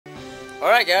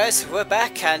Alright guys, we're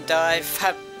back and I've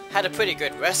had a pretty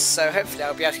good rest, so hopefully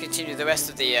I'll be able to continue the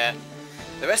rest of the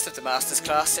Masters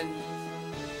class in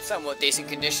somewhat decent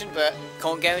condition, but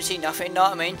can't guarantee nothing, know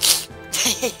what I mean?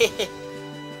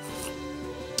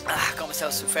 Got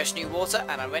myself some fresh new water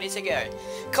and I'm ready to go.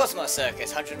 Cosmos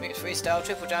Circus, 100 meters freestyle,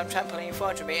 triple jump, trampoline,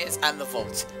 400 meters and the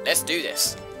vault. Let's do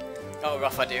this. Got a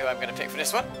rough idea who I'm going to pick for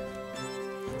this one.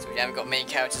 So we haven't got many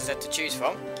characters left to choose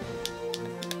from.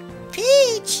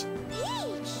 Peach!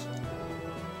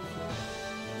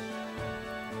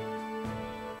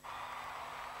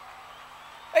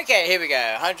 Okay, here we go.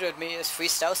 100 meters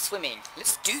freestyle swimming.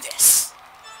 Let's do this.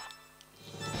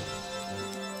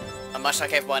 And much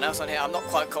like everyone else on here, I'm not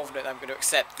quite confident I'm going to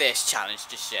accept this challenge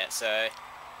just yet, so...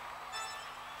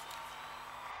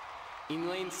 In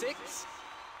lane 6,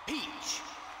 Peach.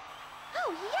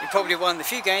 Oh, yeah. You're probably one of the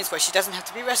few games where she doesn't have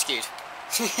to be rescued.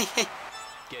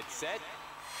 Get set.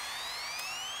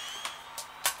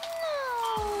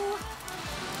 No.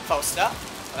 False start.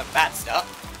 Well, a bad start.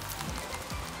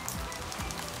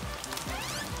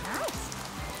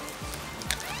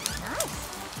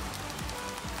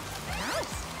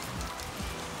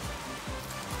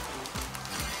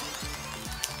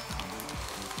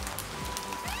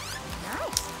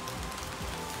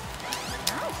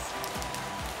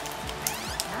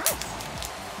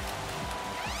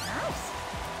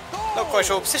 Not quite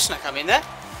sure what position I come in there.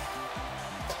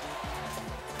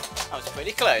 I was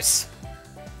pretty close.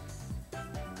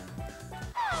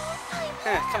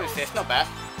 Coming fifth, not bad.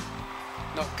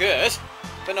 Not good,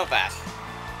 but not bad.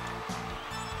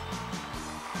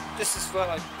 This is where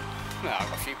I've got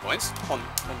a few points on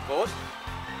board.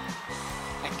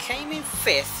 I came in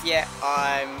fifth, yet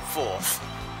I'm fourth.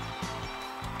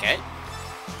 Okay.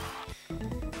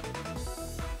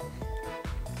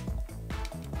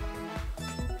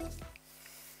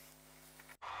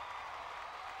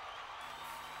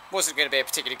 Wasn't going to be a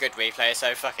particularly good replay,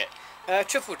 so fuck it.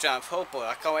 Triple jump, oh boy,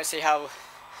 I can't wait to see how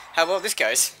well this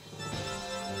goes.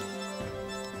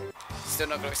 Still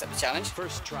not going to accept the challenge.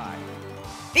 First try.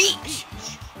 Peach!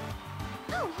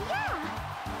 Oh,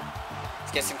 yeah.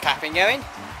 Let's get some clapping going.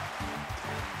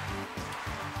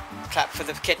 Clap for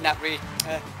the kidnapped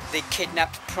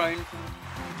prone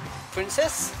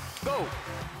princess. Go!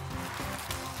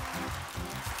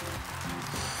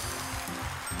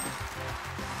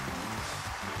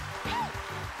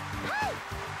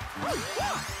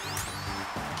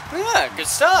 Ah, good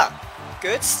start.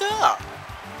 Good start.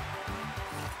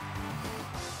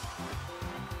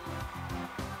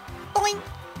 Boing.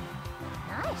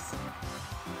 Nice.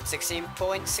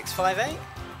 16.658.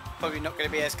 Probably not going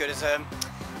to be as good as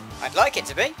I'd like it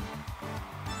to be.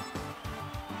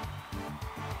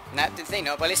 Nah, didn't think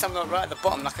no, but at least I'm not right at the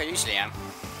bottom like I usually am.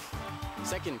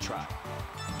 Second try.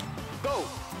 Go!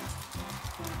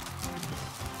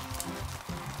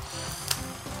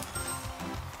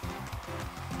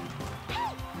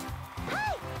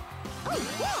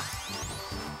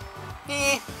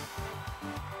 Eh.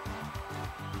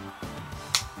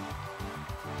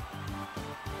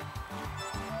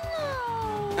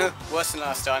 No. Worse than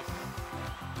last time.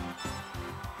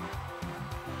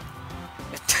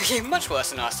 Much worse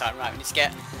than last time. Right, we need to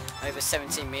get over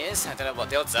 17 meters. I don't know what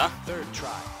the odds are. Third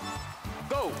try.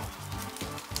 Go!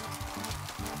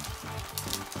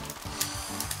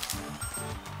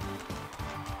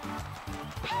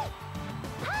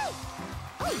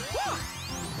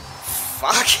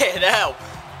 Fucking hell!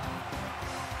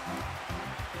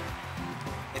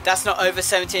 If that's not over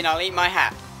 17, I'll eat my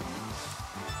hat.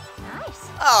 Nice.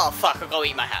 Oh fuck, I've got to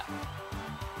eat my hat.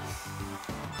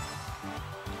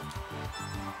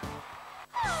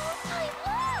 Oh, I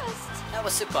lost. That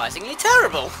was surprisingly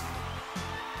terrible.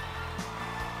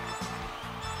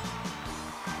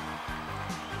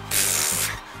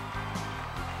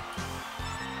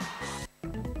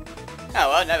 Oh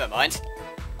well, never mind.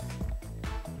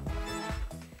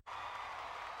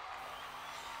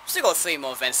 Still got 3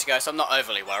 more events to go, so I'm not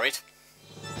overly worried.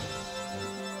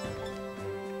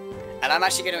 And I'm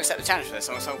actually going to accept the challenge for this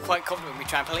one, so I'm quite confident we'll be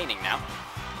trampolining now.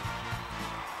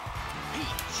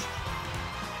 Peach.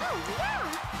 Oh, yeah.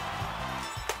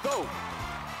 Go!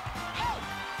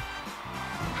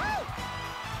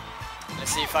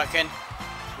 Let's see if I can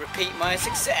repeat my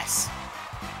success.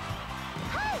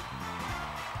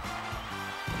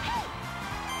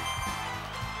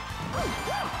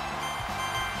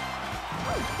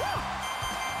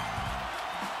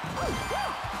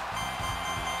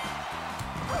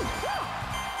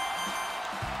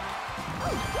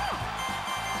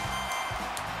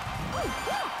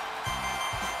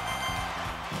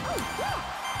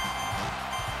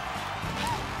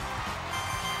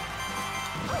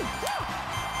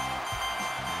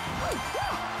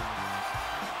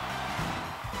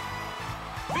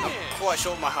 quite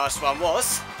sure what my highest one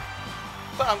was,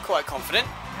 but I'm quite confident.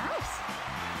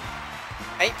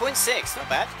 Nice. 8.6, not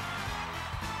bad.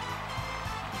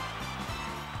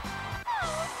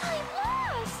 Oh, I'm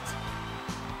lost.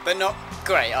 But not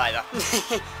great either.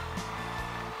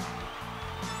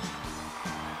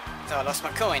 So I lost my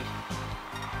coin.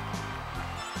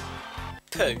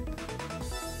 Poo.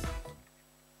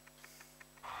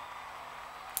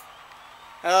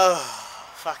 Oh,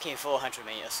 fucking 400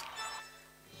 meters.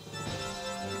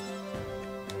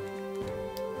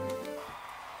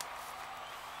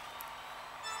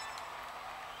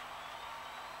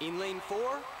 In lane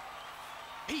 4,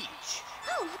 Peach.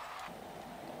 Oh,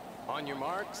 On your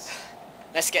marks,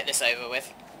 Let's get this over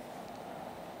with.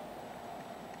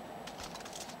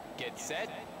 get set.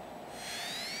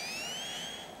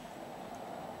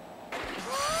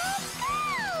 let's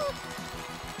go.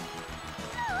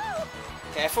 No.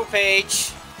 Careful,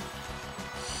 Peach.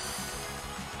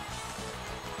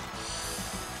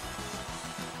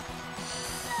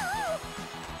 No.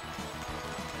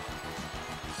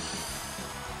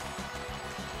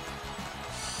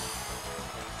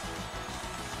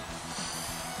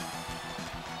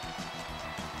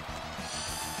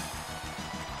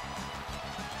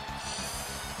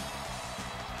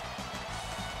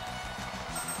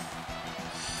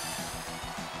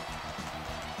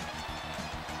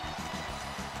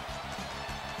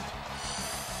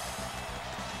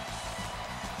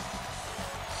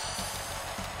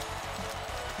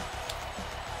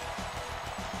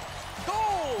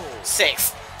 Goal!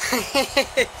 6th.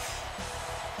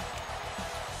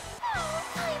 Oh,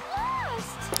 I'm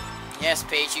lost. Yes,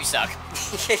 Peach, you suck.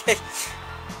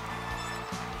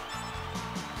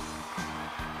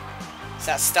 So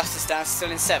that stuffed us down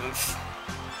still in 7th.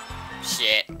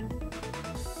 Shit.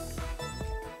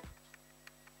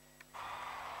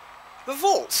 The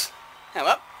vault! Oh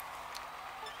well.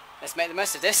 Let's make the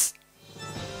most of this.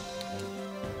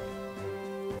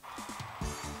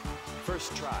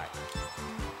 First try.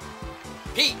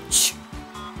 Peach!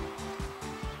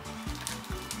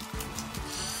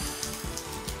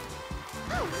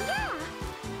 Oh, yeah.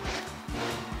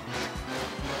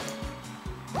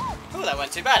 Oh, that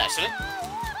wasn't too bad actually.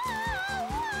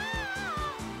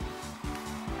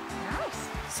 Nice.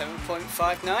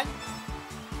 7.59.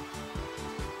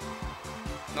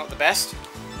 Not the best.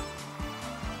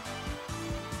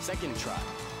 Second try.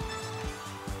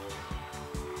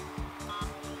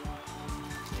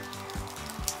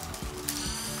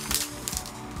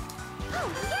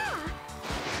 Oh, yeah.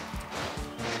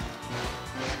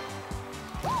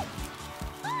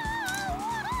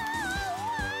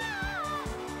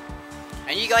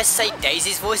 And you guys say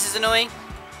Daisy's voice is annoying?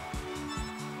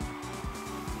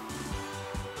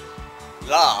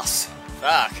 Last.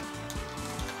 Fuck.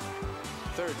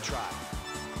 Third try.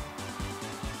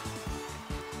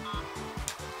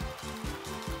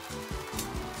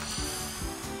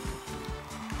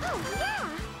 Oh, yeah.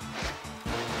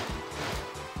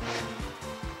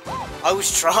 I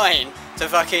was trying to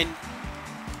fucking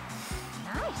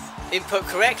Nice. input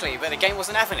correctly, but the game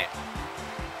wasn't having it.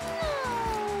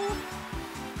 No.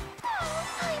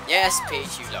 Yes,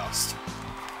 Peach, you lost.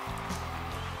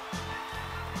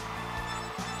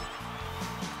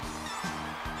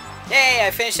 Yay,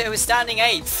 I finished it with standing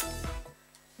 8th.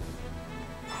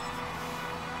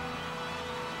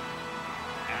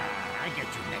 I get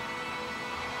you, Nick.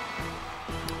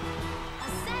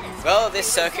 Well, this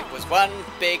circuit was one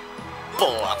big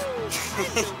ball up.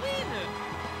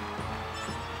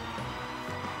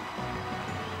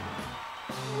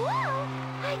 Whoa,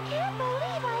 I can't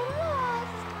believe I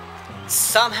lost.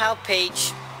 Somehow,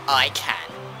 Peach, I can.